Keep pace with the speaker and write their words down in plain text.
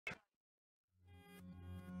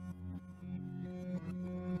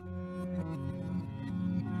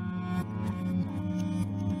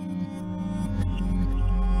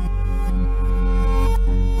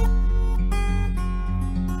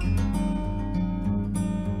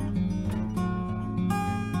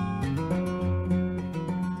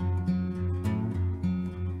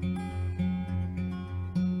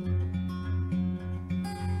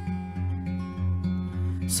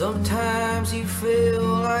Sometimes you feel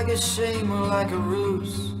like a shame or like a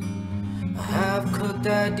ruse, a half-cooked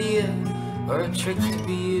idea or a trick to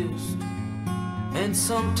be used. And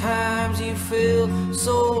sometimes you feel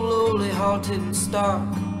so lowly, halted and stark,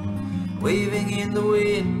 waving in the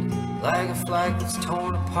wind like a flag that's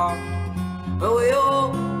torn apart. But we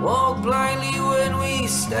all walk blindly when we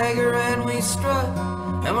stagger and we strut,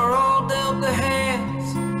 and we're all dealt the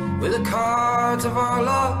hands with the cards of our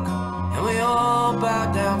luck. And we all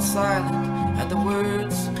bow down silent at the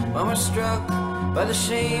words when we're struck by the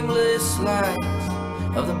shameless light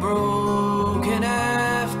of the broken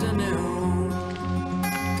afternoon.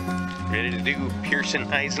 Ready to do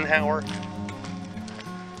Pearson Eisenhower?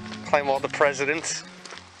 Climb all the presidents?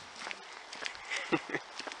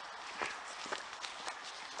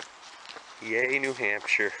 Yay, New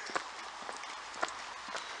Hampshire.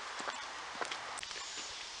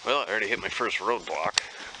 Well, I already hit my first roadblock.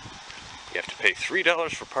 You have to pay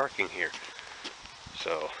 $3 for parking here.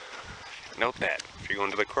 So, note that. If you're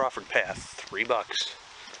going to the Crawford Path, $3.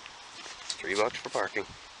 $3 for parking.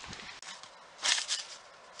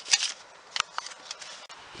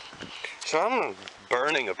 So I'm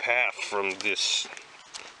burning a path from this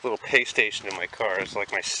little pay station in my car. It's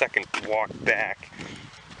like my second walk back.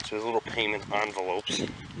 So there's little payment envelopes.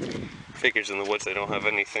 Figures in the woods they don't have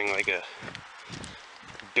anything like a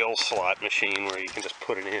bill slot machine where you can just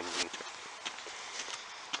put it in.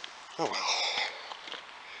 Oh well.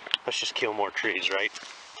 Let's just kill more trees, right?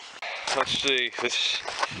 Let's see. This.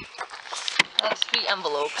 That's 3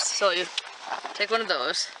 envelopes. So you take one of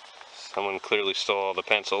those. Someone clearly stole all the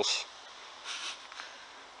pencils.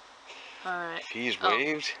 Alright. Fees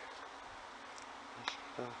waived.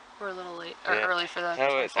 We're a little late, or Yeah. early for the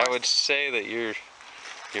I would say that you're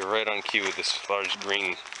right on cue with this large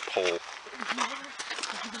green pole.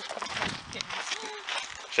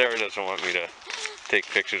 Sarah doesn't want me to take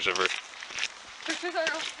pictures of her. Pictures are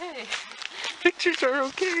okay. Pictures are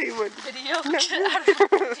okay, but Video? Get out of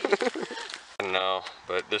it. no,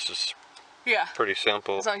 but this is Yeah. pretty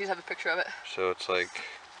simple. As long as you have a picture of it. So it's like,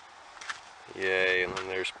 yay, and then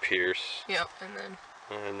there's Pierce. Yep, and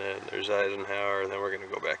then there's Eisenhower, and then we're gonna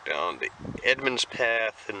go back down the Edmonds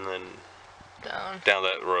Path, and then down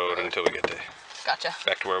that road until we get to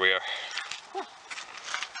back to where we are. Huh.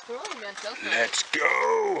 Let's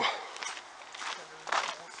go!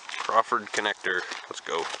 Crawford Connector. Let's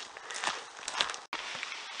go.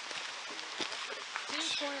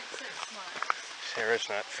 2.6 miles. Sarah's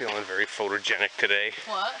not feeling very photogenic today.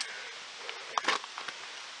 What?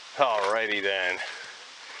 Alrighty then.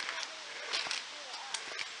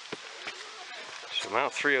 So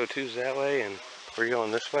Mount 302's that way, and we're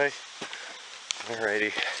going this way.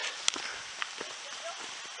 Alrighty.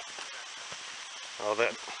 All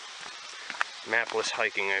that mapless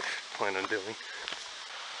hiking I plan on doing.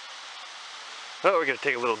 Oh, we're gonna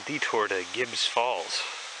take a little detour to Gibbs Falls.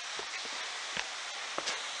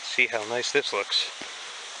 See how nice this looks.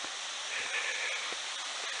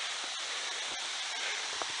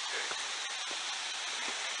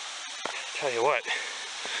 Tell you what,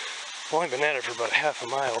 I've only been at it for about half a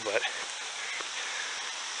mile, but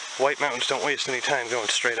White Mountains don't waste any time going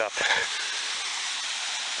straight up.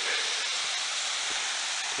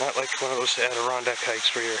 Not like one of those Adirondack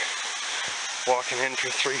hikes where you're walking in for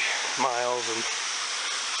 3 miles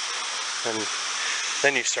and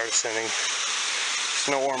then you start ascending. There's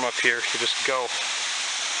no warm up here, you just go.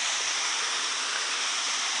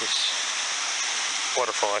 This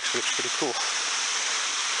waterfall actually looks pretty cool.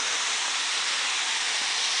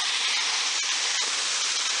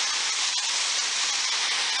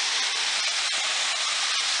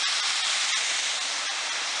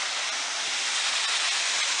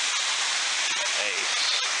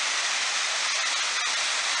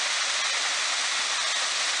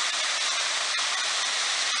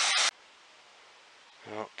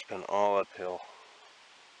 Well, it's been all uphill.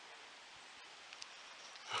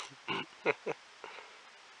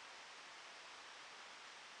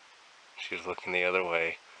 She's looking the other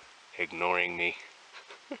way, ignoring me.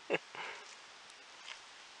 Yeah,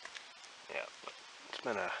 but it's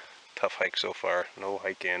been a tough hike so far. No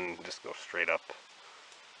hike in, just go straight up.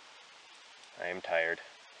 I am tired.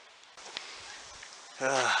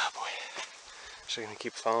 Ah, boy. So I'm gonna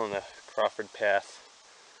keep following the Crawford Path.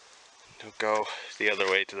 Don't go the other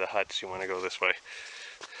way to the huts, you want to go this way.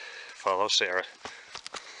 Follow Sarah.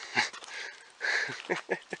 I'm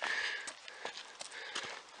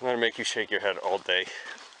gonna make you shake your head all day.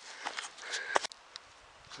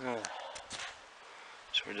 So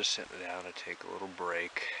we're just sitting down to take a little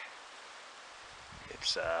break.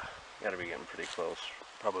 It's gotta be getting pretty close,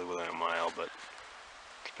 probably within a mile, but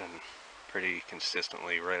it's been pretty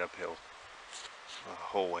consistently right uphill the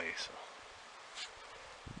whole way, so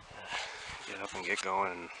get up and get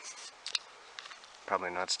going and probably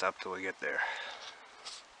not stop till we get there.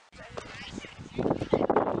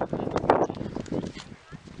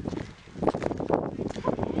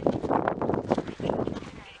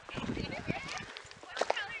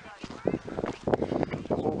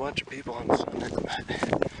 A whole bunch of people on the summit.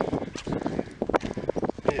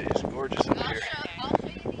 It is gorgeous up here.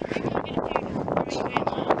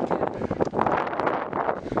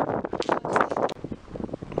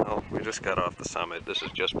 Well, we just got off the summit. This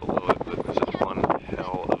is just below it, but this is one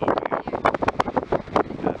hell of a view.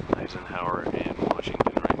 We've got Eisenhower and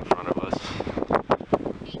Washington right in front of us,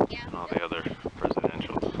 and all the other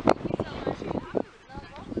presidentials.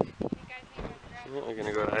 Well, we're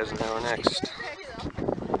gonna go to Eisenhower next.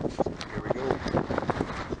 Here we go.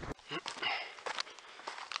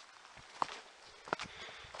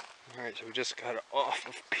 Alright, so we just got off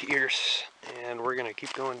of Pierce, and we're gonna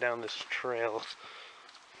keep going down this trail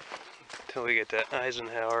until we get to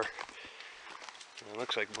Eisenhower. And it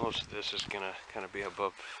looks like most of this is gonna kind of be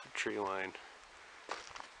above the tree line.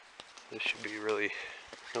 This should be really,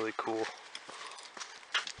 really cool.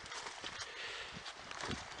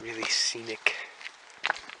 Really scenic.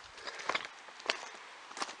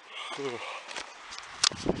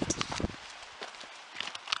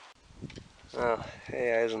 Oh,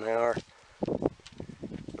 hey Eisenhower.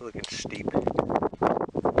 You're looking steep.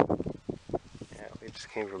 Yeah, we just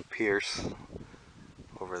came from Pierce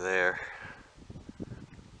over there.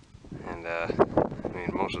 And I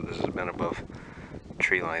mean, most of this has been above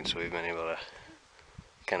tree line, so we've been able to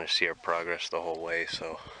kind of see our progress the whole way,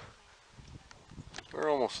 so we're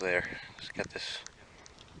almost there. Just got this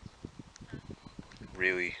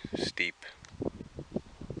really steep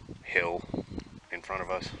hill in front of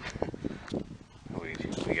us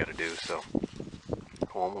we got to do, so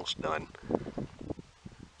almost done.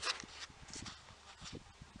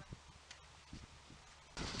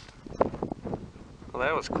 Well,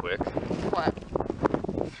 that was quick. What?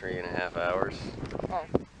 3.5 hours. Oh.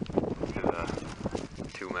 To the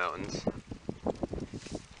 2 mountains.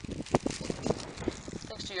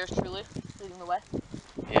 Thanks to yours truly, leading the way.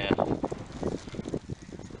 Yeah.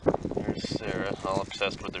 There's Sarah, all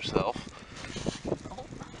obsessed with herself. Oh.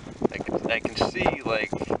 I can see, like,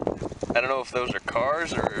 I don't know if those are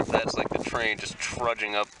cars or if that's like the train just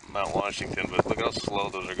trudging up Mount Washington, but look how slow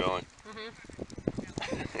those are going. Mm-hmm.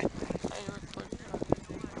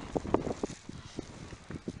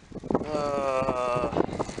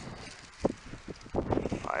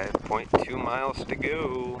 5.2 miles to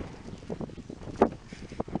go.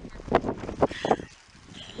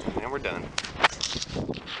 And we're done.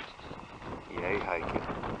 Yay, hiking.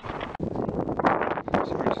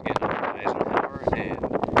 So we're just getting up to Eisenhower, and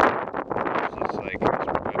this looks like it's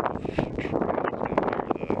right off the trail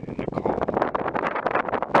down near the call.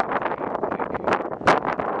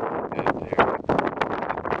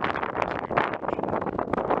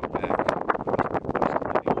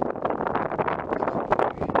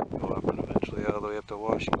 Go up and eventually all the way up to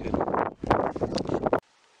Washington.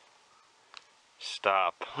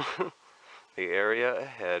 Stop. The area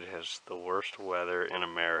ahead has the worst weather in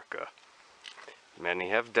America. Many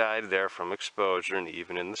have died there from exposure and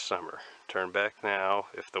even in the summer. Turn back now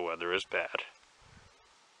if the weather is bad.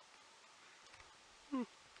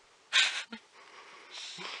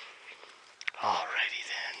 Alrighty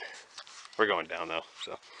then. We're going down though,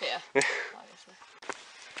 so. Yeah, obviously.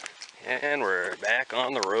 And we're back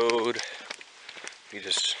on the road. We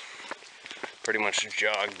just pretty much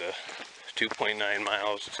jogged the 2.9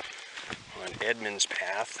 miles on Edmonds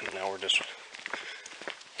Path, and now we're just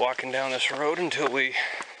walking down this road until we,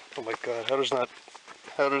 oh my god,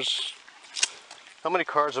 how many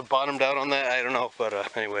cars have bottomed out on that? I don't know, but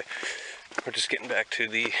anyway, we're just getting back to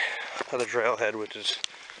the other trailhead, which is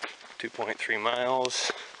 2.3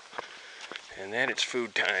 miles, and then it's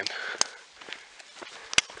food time.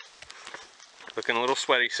 Looking a little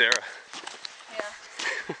sweaty, Sarah.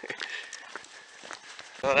 Yeah.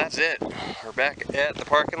 So that's it. We're back at the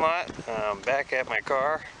parking lot, back at my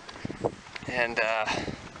car, and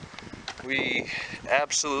we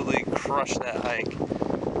absolutely crushed that hike.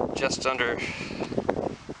 Just under,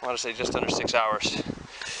 I want to say just under 6 hours.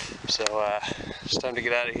 So it's time to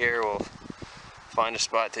get out of here. We'll find a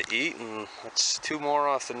spot to eat, and that's 2 more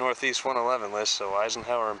off the Northeast 111 list, so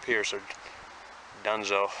Eisenhower and Pierce are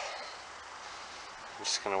donezo. I'm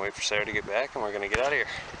just gonna wait for Sarah to get back, and we're gonna get out of here.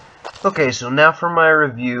 Okay, so now for my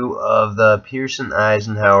review of the Pierce and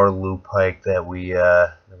Eisenhower loop hike that we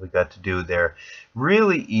we got to do there.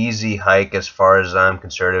 Really easy hike as far as I'm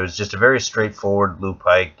concerned. It was just a very straightforward loop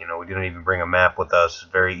hike. You know, we didn't even bring a map with us.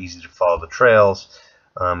 It's very easy to follow the trails.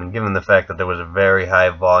 And given the fact that there was a very high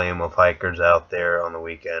volume of hikers out there on the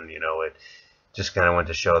weekend, you know, it just kind of went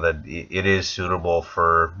to show that it is suitable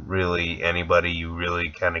for really anybody. You really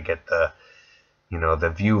kind of get the, you know, the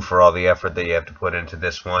view for all the effort that you have to put into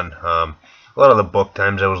this one. A lot of the book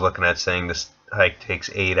times I was looking at saying this hike takes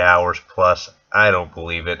 8 hours plus. I don't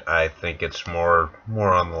believe it. I think it's more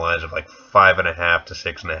on the lines of like 5.5 to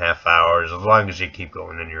 6.5 hours, as long as you keep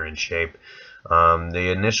going and you're in shape.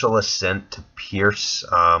 The initial ascent to Pierce,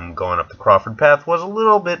 going up the Crawford Path, was a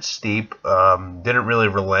little bit steep. Didn't really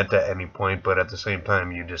relent at any point, but at the same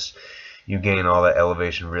time, you gain all that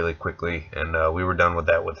elevation really quickly, and we were done with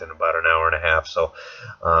that within about an hour and a half. So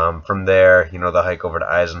from there, you know, the hike over to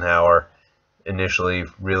Eisenhower, initially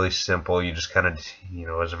really simple. You just kind of, you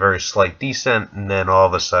know, it was a very slight descent, and then all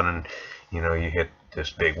of a sudden, you know, you hit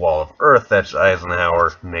this big wall of earth that's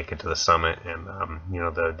Eisenhower, make it to the summit, and you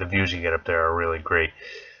know, the views you get up there are really great.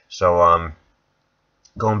 So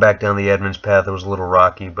going back down the Edmonds path, it was a little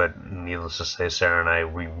rocky, but needless to say, Sarah and I,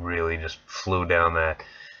 we really just flew down that.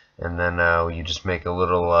 And then you just make a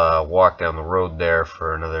little walk down the road there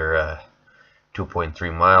for another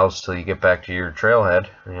 2.3 miles till you get back to your trailhead,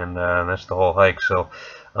 and that's the whole hike. So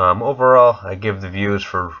overall, I give the views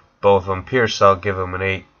for both of them. Pierce, I'll give them an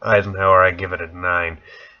 8. Eisenhower, I give it a 9.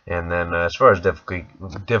 And then as far as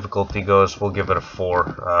difficulty goes, we'll give it a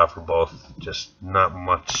 4 for both. Just not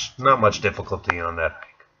much difficulty on that hike.